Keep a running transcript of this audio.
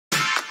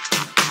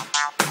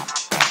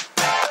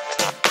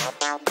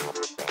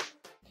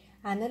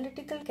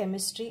Analytical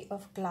Chemistry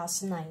of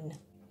Class 9.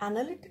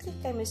 Analytical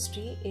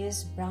chemistry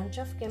is branch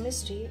of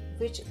chemistry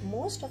which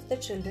most of the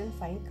children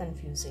find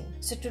confusing.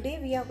 So today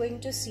we are going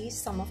to see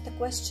some of the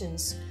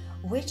questions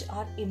which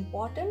are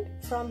important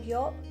from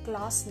your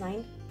Class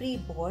 9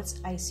 pre-boards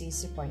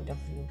ICSE point of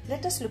view.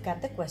 Let us look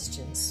at the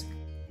questions.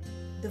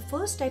 The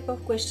first type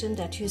of question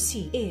that you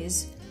see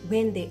is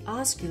when they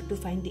ask you to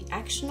find the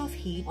action of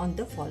heat on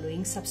the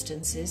following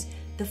substances.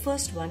 The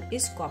first one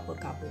is copper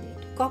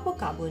carbonate. Copper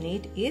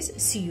carbonate is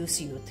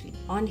CuCO3.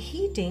 On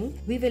heating,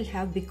 we will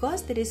have,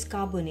 because there is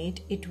carbonate,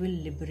 it will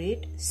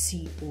liberate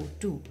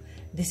CO2.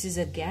 This is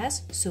a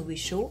gas, so we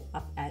show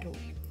up arrow.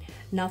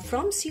 Now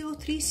from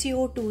CO3,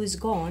 CO2 is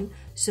gone,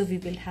 so we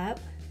will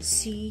have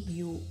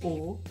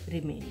CuO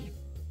remaining.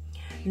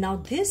 Now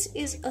this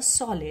is a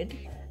solid,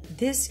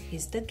 this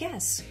is the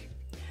gas.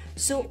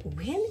 So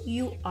when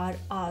you are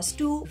asked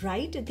to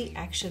write the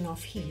action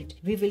of heat,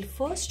 we will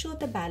first show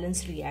the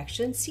balance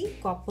reaction. See,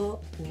 copper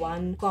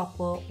 1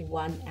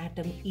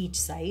 atom each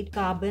side,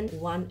 carbon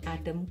 1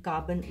 atom,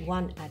 carbon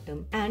 1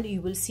 atom, and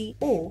you will see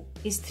O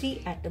is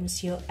 3 atoms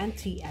here and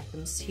 3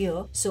 atoms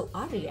here. So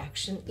our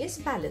reaction is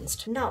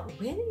balanced. Now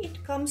when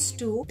it comes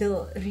to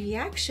the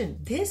reaction,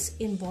 this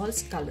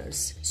involves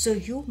colors. So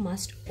you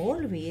must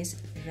always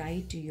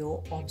write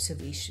your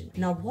observation.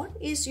 Now what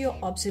is your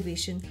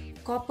observation?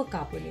 Copper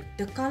carbonate.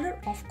 The color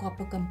of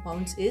copper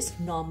compounds is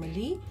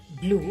normally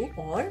blue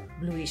or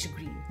bluish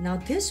green. Now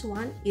this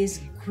one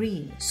is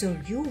green. So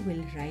you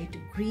will write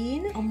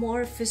green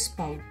amorphous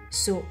powder.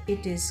 So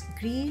it is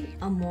green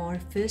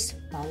amorphous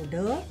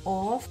powder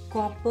of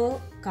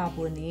copper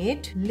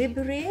carbonate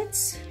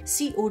liberates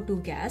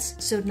CO2 gas.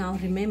 So now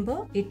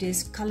remember, it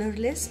is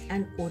colorless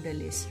and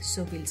odorless.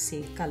 So we'll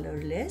say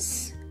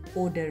colorless,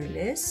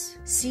 odorless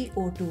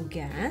CO2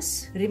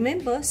 gas.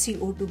 Remember,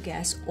 CO2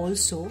 gas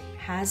also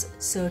has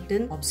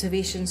certain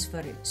observations for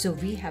it. So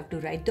we have to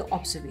write the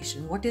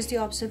observation. What is the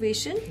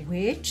observation?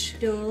 Which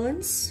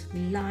turns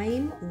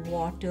lime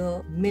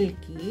water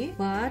milky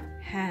but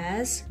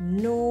has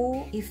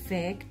no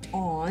effect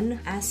on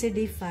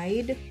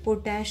acidified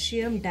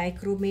potassium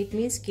dichromate,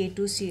 means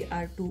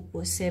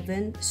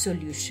K2Cr2O7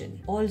 solution.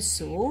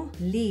 Also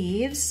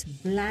leaves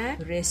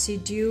black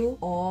residue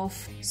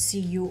of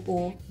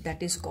CuO,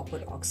 that is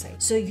copper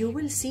oxide. So you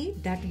will see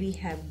that we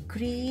have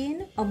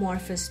green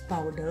amorphous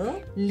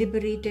powder,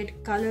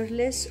 liberated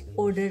colorless,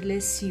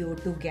 odorless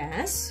CO2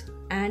 gas,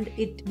 and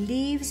it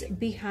leaves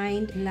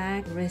behind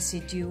black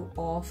residue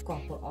of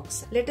copper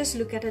oxide. Let us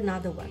look at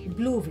another one,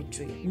 blue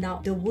vitriol. Now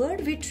the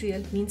word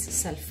vitriol means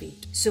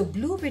sulfate. So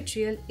blue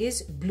vitriol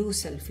is blue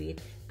sulfate,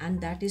 and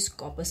that is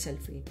copper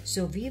sulfate.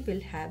 So we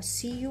will have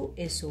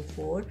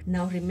CuSO4.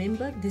 Now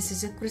remember, this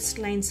is a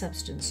crystalline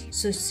substance.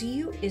 So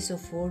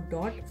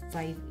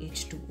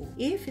CuSO4.5H2O.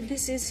 If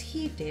this is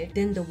heated,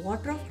 then the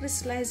water of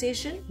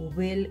crystallization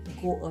will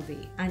go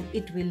away and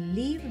it will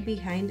leave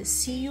behind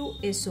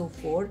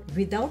CuSO4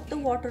 without the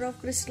water of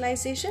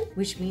crystallization,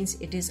 which means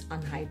it is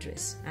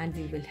anhydrous, and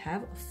we will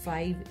have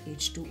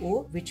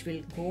 5H2O, which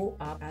will go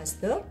up as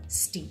the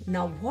steam.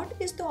 Now what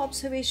is the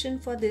observation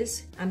for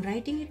this? I'm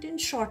writing it in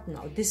short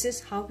now. This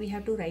is how we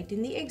have to write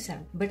in the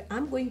exam, but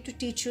I'm going to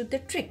teach you the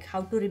trick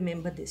how to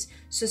remember this.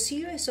 So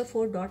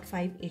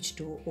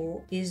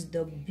CuSO4.5H2O is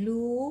the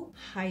blue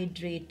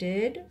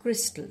hydrated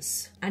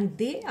crystals, and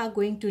they are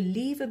going to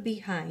leave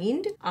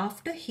behind,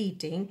 after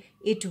heating,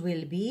 it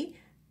will be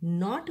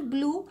not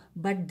blue,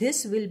 but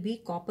this will be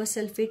copper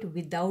sulfate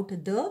without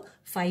the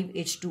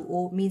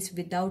 5H2O, means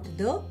without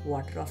the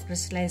water of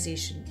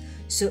crystallization.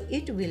 So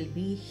it will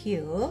be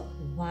here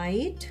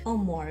white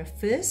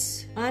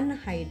amorphous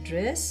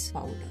anhydrous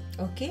powder.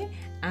 Okay,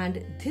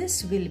 and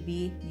this will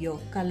be your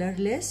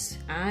colorless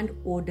and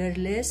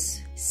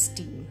odorless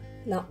steam.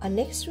 Now our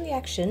next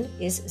reaction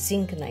is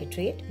zinc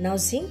nitrate. Now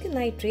zinc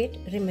nitrate,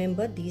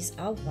 remember, these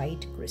are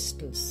white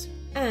crystals,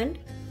 and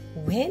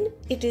when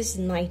it is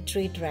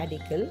nitrate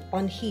radical,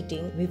 on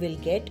heating we will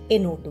get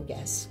NO2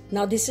 gas.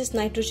 Now this is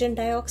nitrogen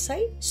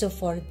dioxide. So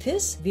for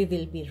this we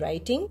will be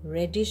writing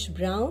reddish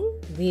brown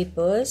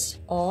vapors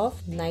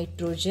of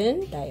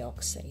nitrogen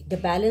dioxide. The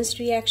balanced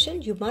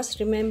reaction you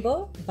must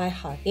remember by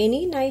heart.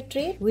 Any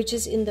nitrate which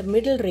is in the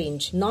middle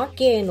range, not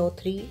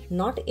KNO3,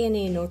 not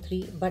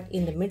NaNO3, but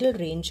in the middle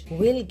range,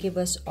 will give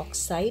us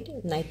oxide,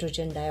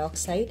 nitrogen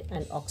dioxide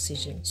and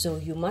oxygen. So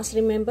you must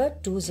remember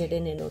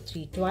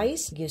 2ZnNO3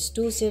 twice gives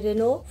 2ZnO,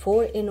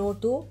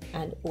 4NO2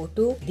 and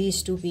O2.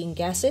 These two being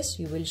gases,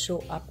 you will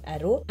show up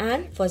arrow.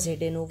 And for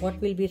ZnO, what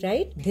will be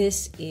right?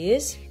 This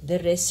is the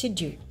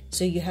residue.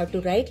 So you have to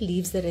write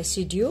leaves the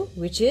residue,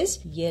 which is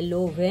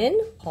yellow when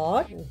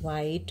hot,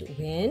 white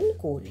when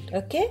cold.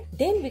 Okay.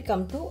 Then we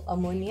come to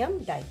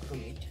ammonium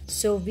dichromate.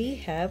 So we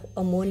have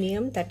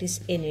ammonium, that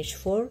is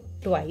NH4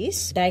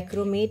 twice.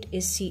 Dichromate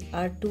is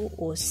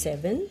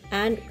Cr2O7,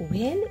 and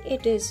when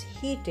it is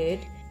heated,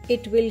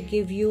 it will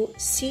give you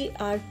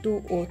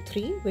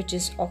Cr2O3, which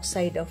is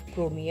oxide of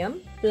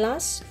chromium,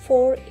 plus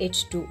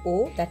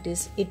 4H2O, that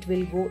is, it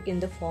will go in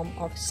the form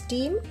of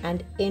steam,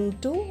 and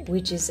N2,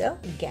 which is a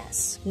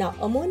gas. Now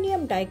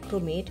ammonium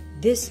dichromate,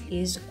 this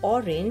is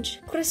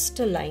orange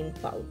crystalline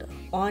powder.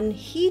 On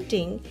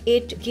heating,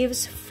 it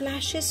gives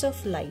flashes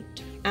of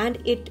light and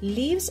it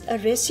leaves a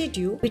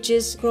residue which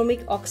is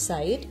chromic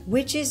oxide,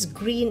 which is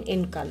green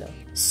in color.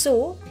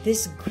 So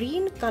this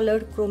green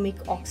colored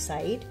chromic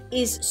oxide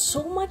is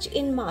so much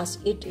in mass,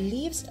 it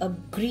leaves a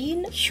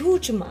green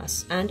huge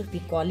mass, and we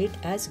call it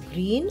as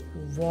green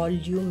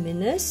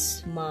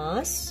voluminous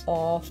mass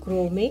of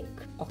chromic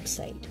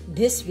oxide.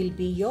 This will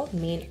be your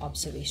main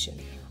observation.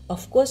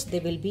 Of course,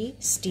 there will be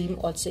steam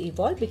also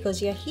evolved because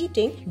you are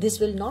heating. This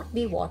will not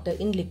be water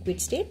in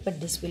liquid state,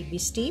 but this will be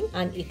steam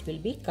and it will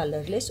be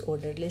colorless,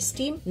 odorless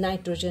steam.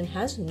 Nitrogen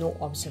has no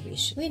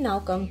observation. We now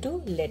come to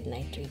lead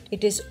nitrate.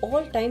 It is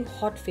all-time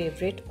hot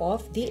favorite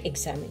of the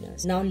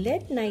examiners. Now,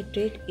 lead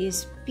nitrate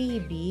is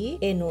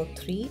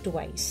PbNO3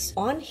 twice.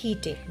 On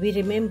heating, we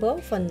remember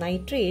for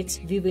nitrates,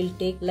 we will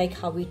take, like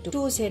how we took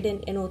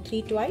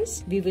 2ZnNO3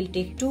 twice, we will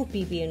take 2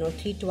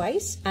 PbNO3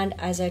 twice, and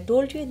as I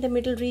told you in the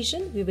middle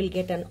region, we will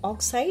get an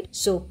oxide.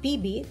 So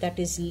Pb, that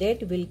is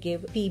lead, will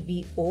give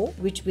PbO,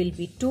 which will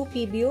be 2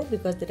 PbO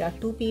because there are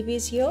 2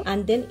 Pbs here,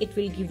 and then it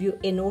will give you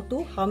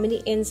NO2. How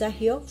many N's are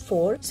here?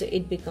 4. So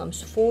it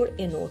becomes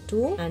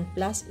 4NO2 and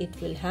plus it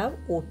will have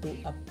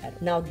O2 up arrow.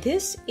 Now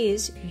this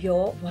is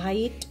your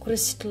white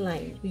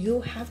crystalline.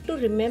 You have to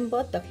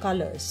remember the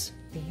colors.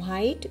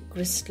 White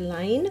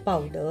crystalline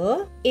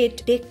powder,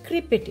 it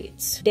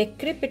decrepitates.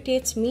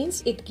 Decrepitates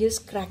means it gives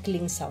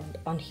crackling sound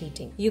on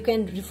heating. You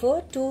can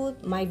refer to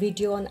my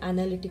video on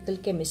analytical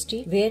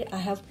chemistry where I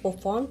have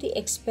performed the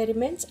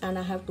experiments and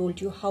I have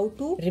told you how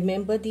to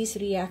remember these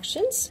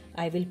reactions.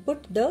 I will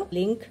put the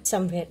link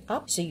somewhere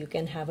up so you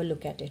can have a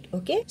look at it.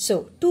 Okay,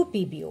 so 2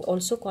 PbO,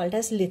 also called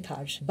as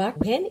litharge, but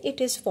when it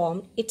is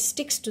formed, it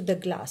sticks to the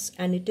glass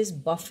and it is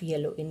buff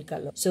yellow in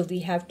color. So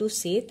we have to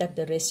say that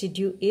the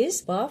residue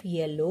is buff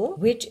yellow,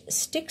 which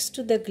sticks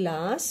to the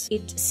glass.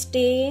 It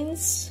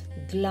stains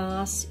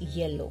glass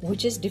yellow,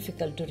 which is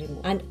difficult to remove.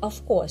 And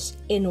of course,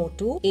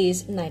 NO2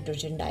 is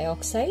nitrogen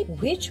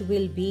dioxide, which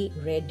will be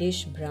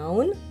reddish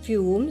brown.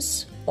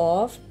 Fumes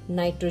of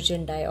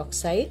nitrogen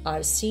dioxide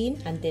are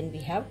seen, and then we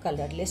have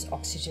colorless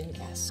oxygen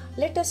gas.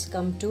 Let us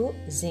come to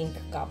zinc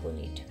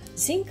carbonate.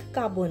 Zinc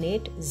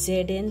carbonate,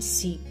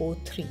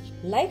 ZnCO3.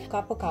 Like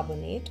copper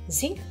carbonate,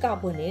 zinc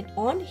carbonate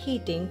on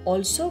heating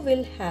also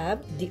will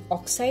have the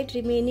oxide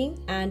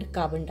remaining and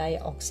carbon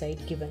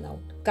dioxide given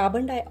out.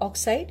 Carbon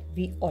dioxide,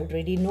 we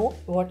already know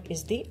what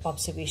is the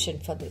observation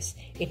for this.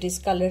 It is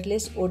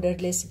colorless,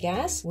 odorless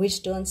gas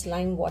which turns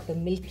lime water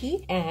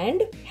milky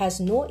and has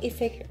no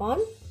effect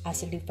on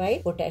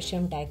acidified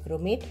potassium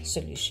dichromate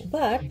solution.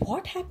 But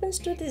what happens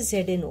to the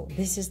ZNO?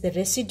 This is the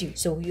residue.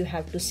 So you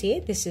have to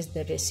say this is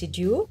the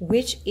residue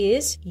which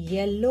is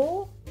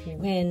yellow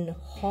when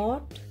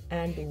hot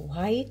and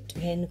white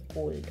when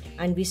cold.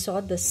 And we saw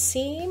the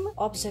same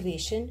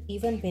observation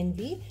even when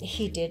we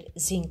heated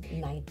zinc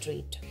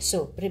nitrate.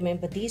 So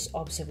remember these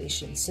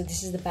observations. So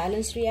this is the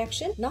balanced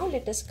reaction. Now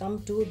let us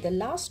come to the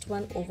last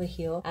one over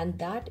here, and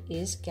that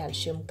is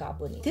calcium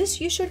carbonate.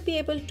 This you should be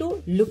able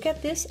to look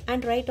at this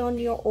and write on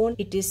your own.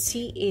 It is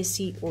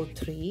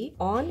CaCO3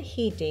 on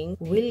heating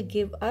will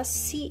give us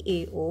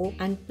CaO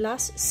and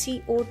plus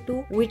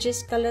CO2, which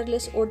is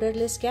colorless,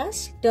 odorless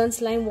gas,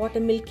 turns lime water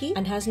milky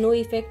and has no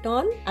effect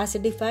on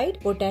acidified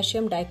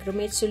potassium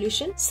dichromate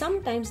solution.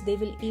 Sometimes they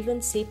will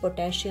even say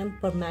potassium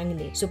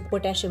permanganate. So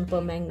potassium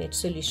permanganate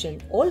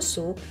solution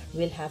also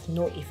will have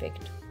no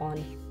effect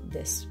on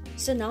this.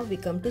 So now we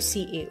come to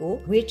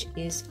CaO, which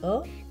is a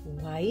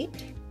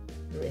white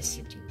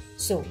residue.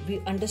 So we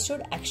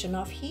understood action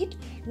of heat.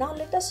 Now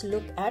let us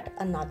look at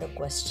another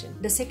question.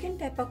 The second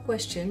type of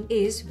question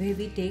is where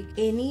we take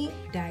any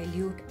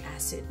dilute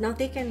acid. Now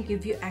they can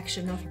give you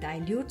action of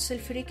dilute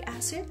sulfuric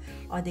acid,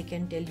 or they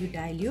can tell you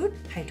dilute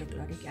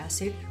hydrochloric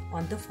acid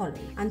on the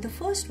following. And the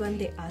first one,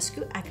 they ask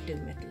you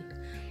active metal.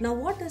 Now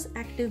what does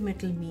active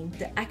metal mean?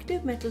 The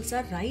active metals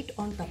are right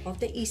on top of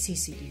the EC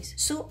series.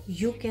 So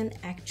you can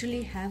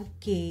actually have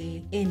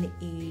K, Na,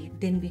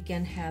 then we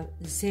can have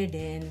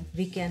Zn,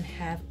 we can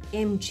have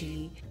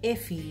Mg,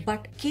 Fe,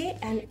 but K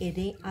and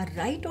Na are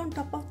right on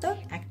top of the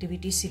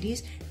activity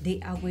series.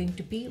 They are going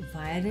to be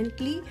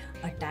violently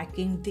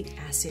attacking the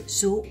acid.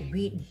 So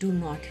we do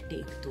not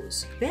take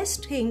those.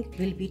 Best thing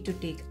will be to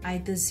take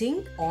either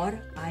zinc or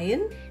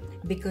iron,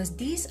 because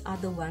these are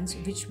the ones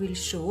which will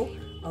show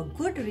a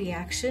good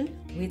reaction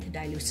with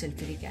dilute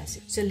sulfuric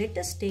acid. So let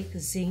us take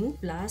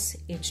zinc plus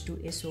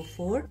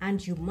H2SO4,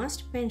 and you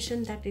must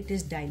mention that it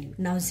is dilute.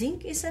 Now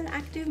zinc is an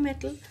active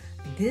metal.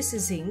 This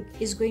zinc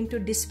is going to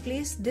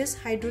displace this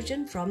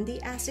hydrogen from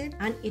the acid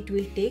and it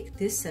will take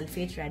this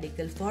sulfate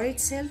radical for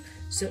itself.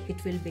 So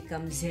it will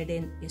become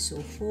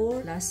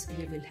ZnSO4 plus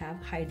we will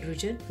have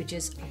hydrogen, which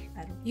is up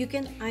arrow. You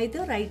can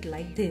either write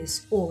like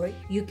this, or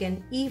you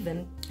can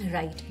even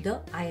write the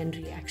ion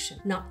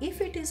reaction. Now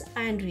if it is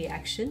ion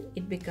reaction,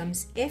 it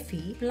becomes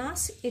Fe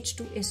plus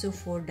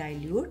H2SO4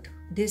 dilute.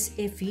 This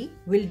Fe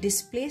will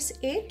displace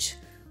H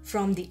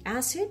from the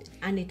acid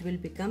and it will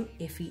become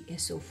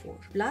FeSO4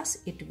 plus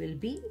it will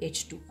be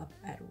H2 up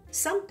arrow.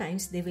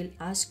 Sometimes they will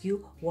ask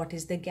you what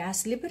is the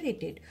gas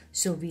liberated.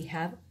 So we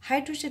have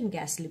hydrogen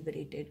gas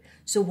liberated.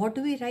 So what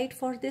do we write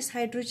for this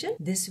hydrogen?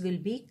 This will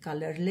be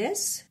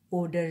colorless,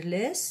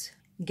 odorless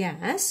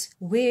gas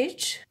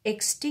which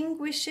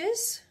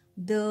extinguishes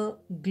the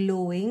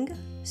glowing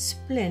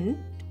splint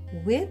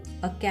with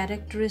a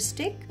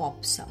characteristic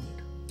pop sound.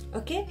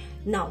 Okay,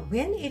 now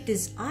when it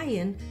is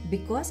iron,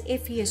 because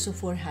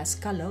FeSO4 has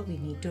color, we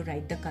need to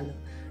write the color.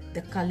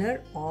 The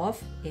color of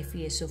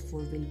FeSO4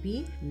 will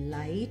be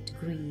light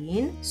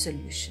green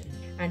solution,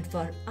 and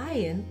for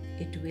iron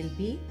it will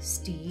be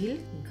steel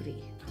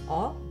gray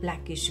or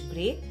blackish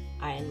gray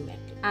iron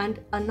metal. And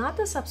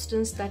another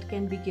substance that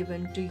can be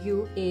given to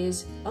you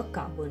is a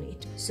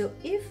carbonate. So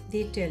if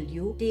they tell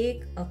you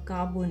take a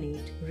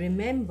carbonate,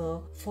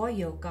 remember for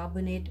your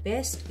carbonate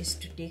best is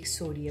to take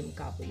sodium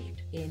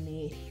carbonate,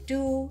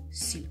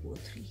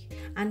 Na2CO3,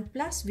 and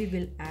plus we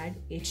will add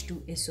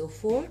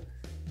H2SO4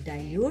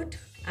 dilute,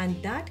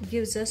 and that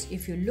gives us,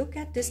 if you look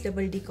at this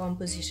double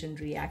decomposition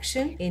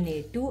reaction,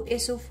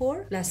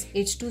 Na2SO4 plus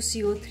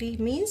H2CO3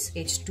 means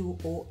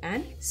H2O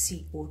and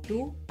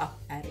CO2 up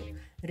arrow.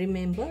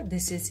 Remember,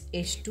 this is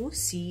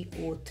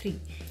H2CO3.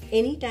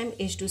 Anytime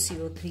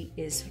H2CO3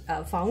 is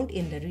found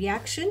in the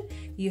reaction,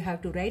 you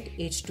have to write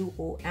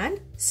H2O and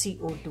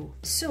CO2.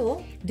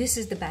 So this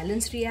is the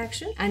balanced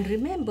reaction, and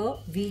remember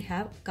we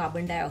have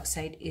carbon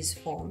dioxide is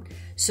formed.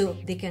 So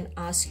they can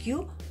ask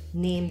you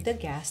name the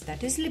gas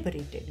that is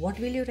liberated. What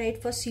will you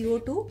write for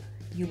CO2?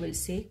 You will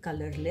say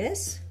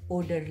colorless,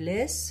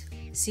 odorless,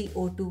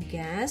 CO2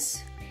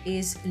 gas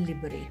is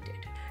liberated.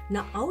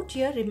 Now out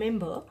here,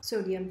 remember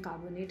sodium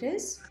carbonate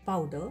is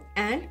powder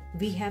and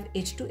we have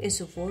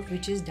H2SO4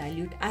 which is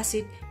dilute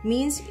acid,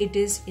 means it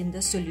is in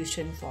the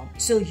solution form.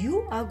 So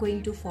you are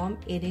going to form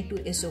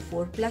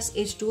Na2SO4 plus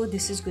H2O.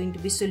 This is going to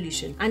be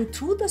solution, and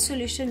through the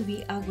solution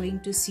we are going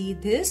to see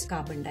this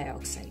carbon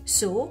dioxide.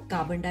 So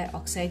carbon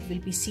dioxide will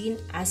be seen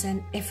as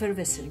an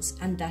effervescence,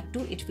 and that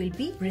too it will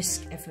be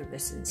brisk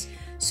effervescence.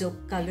 So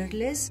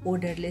colorless,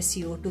 odorless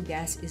CO2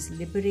 gas is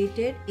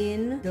liberated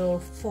in the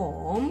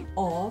form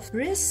of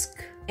brisk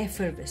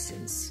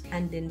effervescence,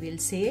 and then we'll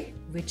say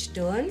which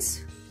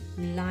turns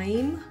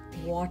lime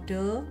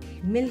water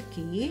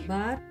milky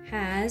but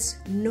has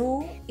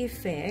no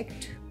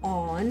effect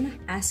on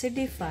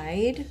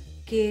acidified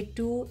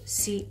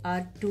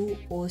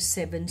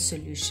K2Cr2O7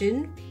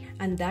 solution,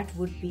 and that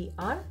would be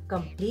our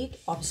complete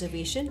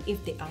observation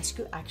if they ask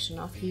you action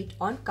of heat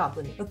on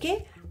carbonate.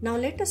 Okay, now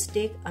let us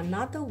take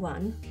another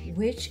one,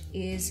 which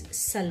is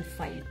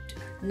sulfide.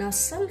 Now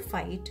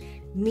sulfide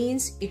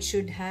means it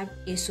should have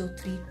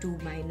SO3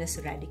 2-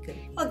 radical.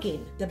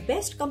 Again, the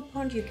best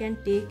compound you can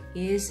take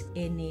is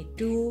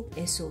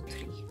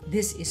Na2SO3.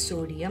 This is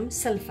sodium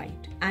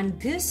sulfide, and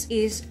this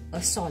is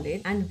a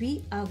solid, and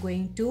we are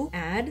going to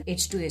add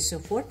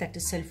H2SO4, that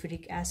is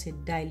sulfuric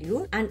acid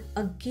dilute, and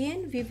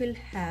again we will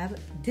have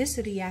this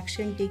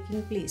reaction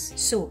taking place.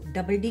 So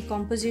double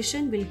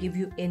decomposition will give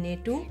you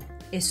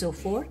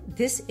Na2SO4.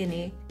 This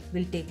Na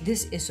will take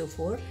this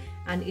SO4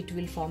 and it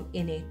will form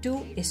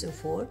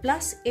Na2SO4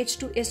 plus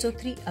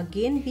H2SO3,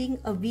 again being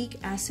a weak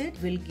acid,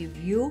 will give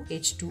you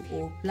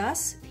H2O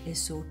plus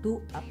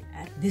SO2 up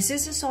arrow. This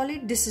is a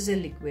solid, this is a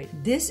liquid.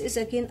 This is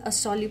again a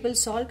soluble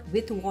salt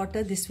with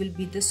water. This will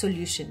be the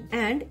solution,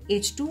 and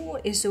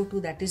H2O SO2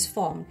 that is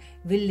formed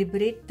will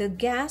liberate the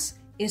gas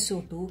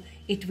SO2.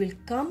 It will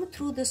come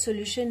through the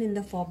solution in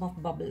the form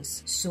of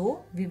bubbles.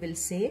 So we will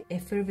say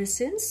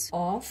effervescence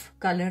of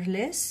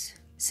colorless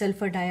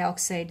sulfur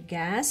dioxide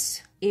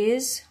gas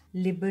is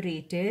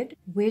liberated,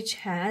 which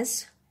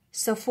has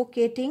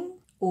suffocating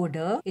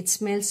odor. It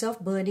smells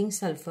of burning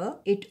sulfur.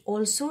 It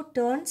also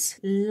turns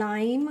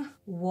lime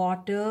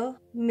water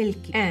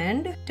milky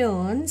and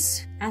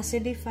turns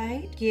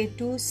acidified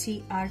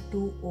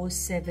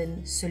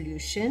K2Cr2O7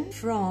 solution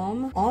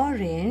from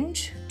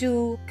orange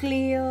to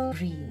clear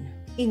green.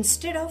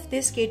 Instead of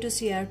this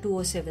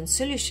K2Cr2O7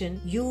 solution,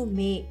 you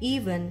may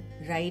even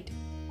write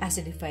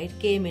acidified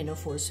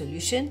KMnO4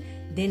 solution.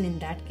 Then in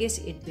that case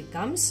it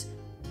becomes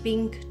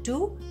pink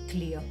to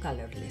clear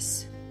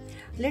colorless.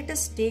 Let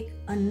us take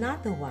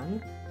another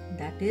one,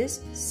 that is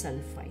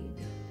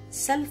sulfide.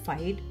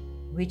 Sulfide,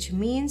 which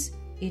means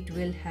it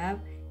will have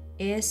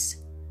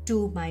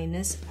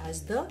S2-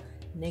 as the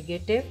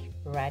negative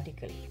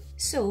radical.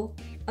 So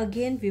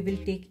again we will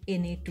take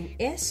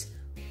Na2S,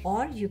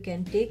 or you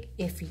can take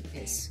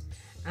FeS,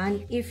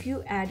 and if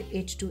you add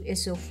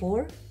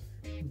H2SO4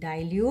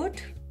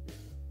 dilute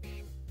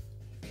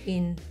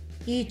in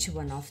each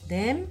one of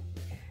them,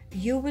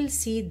 you will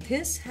see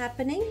this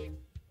happening.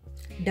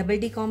 Double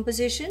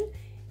decomposition,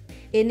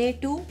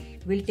 Na2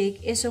 will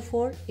take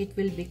SO4, it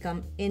will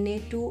become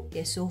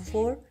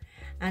Na2SO4,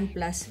 and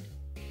plus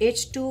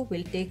H2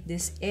 will take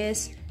this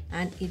S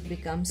and it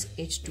becomes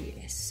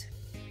H2S.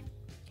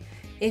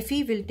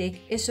 Fe will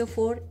take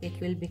SO4, it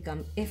will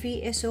become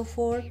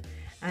FeSO4,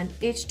 and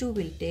H2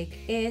 will take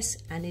S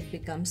and it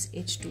becomes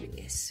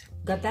H2S.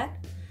 Got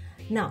that?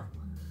 Now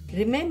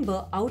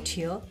Remember, out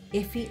here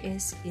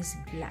FeS is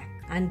black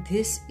and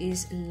this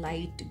is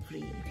light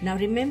green. Now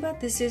remember,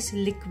 this is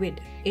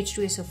liquid.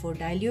 H2SO4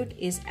 dilute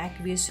is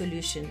aqueous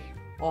solution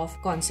of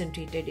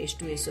concentrated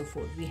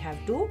H2SO4. We have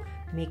to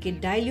make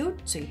it dilute,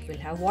 so it will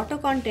have water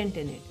content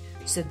in it.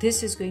 So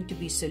this is going to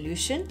be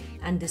solution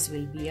and this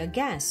will be a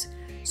gas.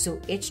 So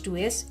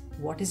H2S,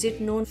 what is it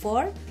known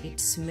for? It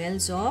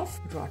smells of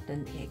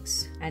rotten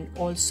eggs, and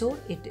also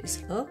it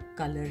is a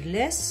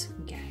colorless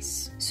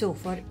gas. So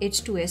for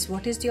H2S,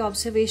 what is the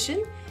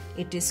observation?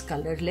 It is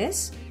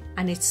colorless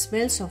and it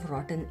smells of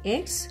rotten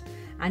eggs,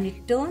 and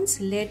it turns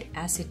lead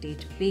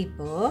acetate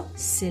paper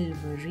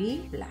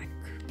silvery black.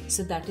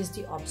 So that is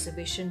the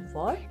observation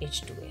for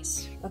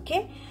H2S.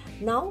 Okay,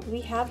 now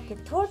we have the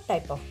third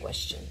type of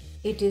question.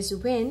 It is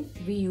when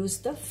we use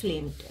the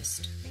flame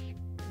test.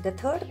 The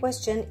third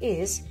question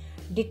is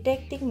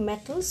detecting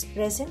metals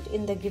present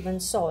in the given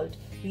salt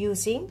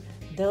using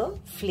the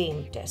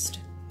flame test.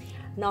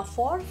 Now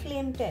for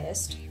flame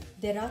test,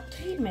 there are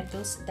 3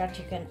 metals that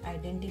you can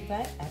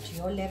identify at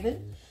your level.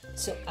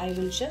 So I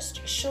will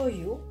just show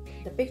you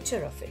the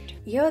picture of it.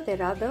 Here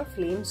there are the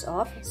flames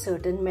of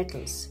certain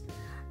metals.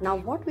 Now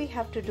what we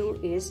have to do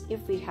is,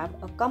 if we have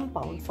a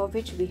compound for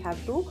which we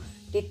have to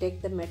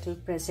detect the metal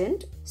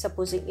present,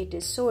 supposing it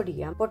is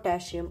sodium,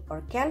 potassium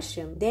or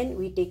calcium, then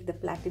we take the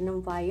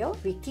platinum wire,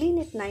 we clean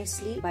it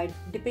nicely by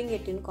dipping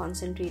it in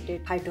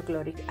concentrated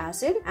hydrochloric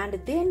acid, and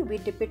then we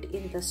dip it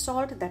in the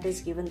salt that is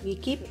given. We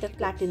keep the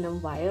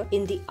platinum wire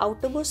in the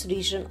outermost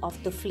region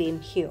of the flame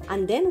here,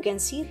 and then you can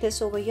see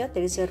this over here,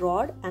 there is a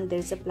rod and there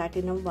is a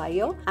platinum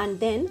wire, and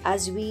then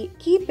as we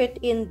keep it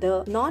in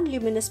the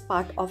non-luminous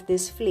part of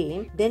this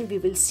flame, then we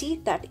will see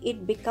that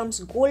it becomes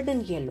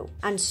golden yellow,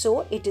 and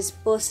so it is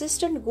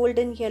persistent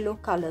golden yellow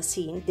color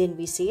seen. Then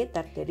we say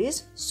that there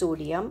is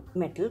sodium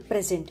metal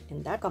present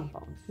in that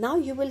compound. Now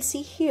you will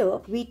see here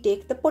we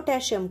take the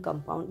potassium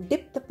compound,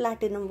 dip the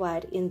platinum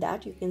wire in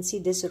that. You can see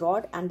this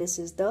rod, and this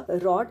is the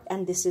rod,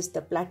 and this is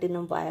the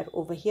platinum wire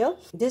over here.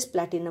 This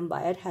platinum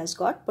wire has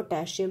got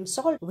potassium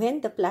salt.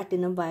 When the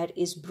platinum wire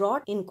is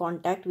brought in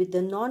contact with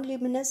the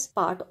non-luminous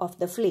part of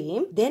the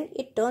flame, then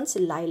it turns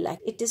lilac.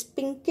 It is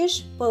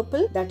pinkish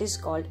purple, that is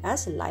called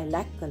as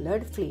lilac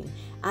colored flame.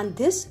 And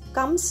this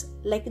comes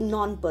like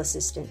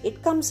non-persistent.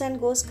 It comes and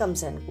goes,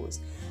 comes and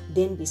goes.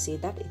 Then we say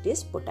that it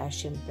is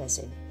potassium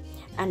present.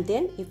 And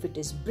then if it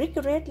is brick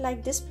red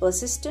like this,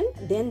 persistent,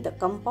 then the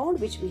compound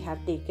which we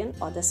have taken,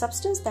 or the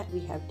substance that we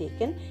have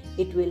taken,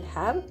 it will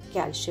have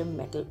calcium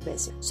metal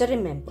present. So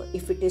remember,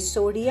 if it is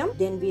sodium,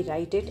 then we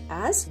write it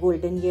as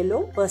golden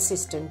yellow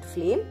persistent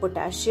flame.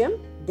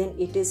 Potassium, then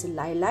it is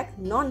lilac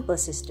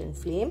non-persistent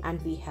flame,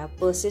 and we have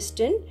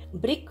persistent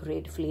brick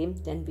red flame,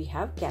 then we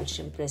have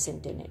calcium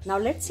present in it. Now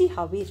let's see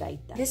how we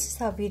write that. This is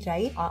how we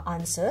write our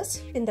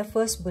answers. In the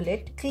first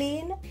bullet,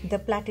 clean the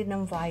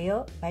platinum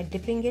wire by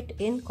dipping it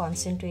in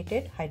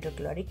concentrated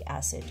hydrochloric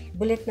acid.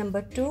 Bullet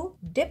number 2,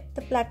 dip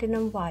the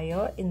platinum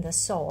wire in the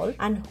salt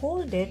and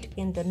hold it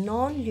in the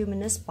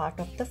non-luminous part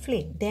of the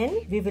flame.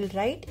 Then we will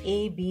write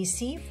A, B,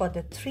 C for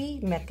the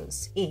 3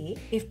 metals. A,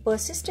 if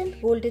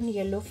persistent golden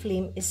yellow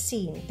flame is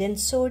seen, then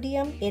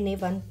sodium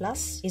Na1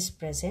 plus is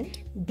present.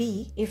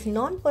 B, if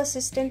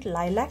non-persistent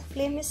lilac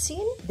flame is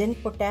seen, then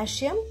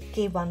potassium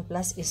K1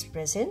 plus is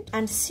present.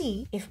 And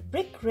C, if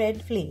brick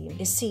red flame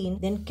is seen,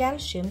 then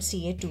calcium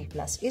Ca2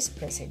 plus is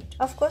present.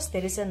 Of course,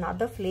 there is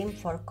another flame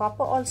for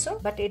copper also,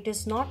 but it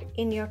is not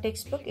in your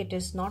textbook, it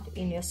is not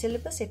in your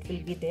syllabus, it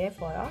will be there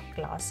for our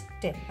class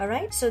 10.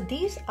 Alright, so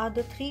these are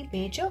the 3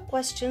 major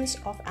questions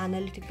of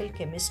analytical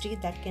chemistry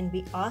that can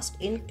be asked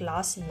in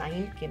class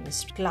 9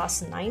 chemistry.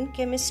 Class 9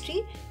 chemistry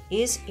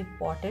is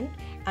important,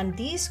 and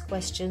these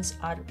questions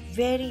are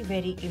very,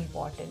 very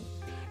important.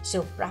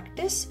 So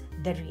practice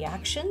the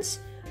reactions,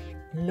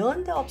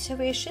 learn the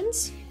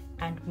observations,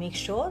 and make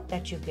sure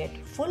that you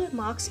get full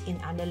marks in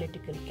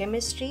analytical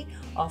chemistry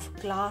of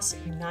class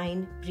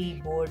 9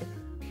 pre-board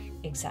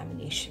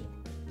examination.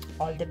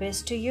 All the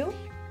best to you.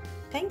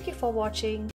 Thank you for watching.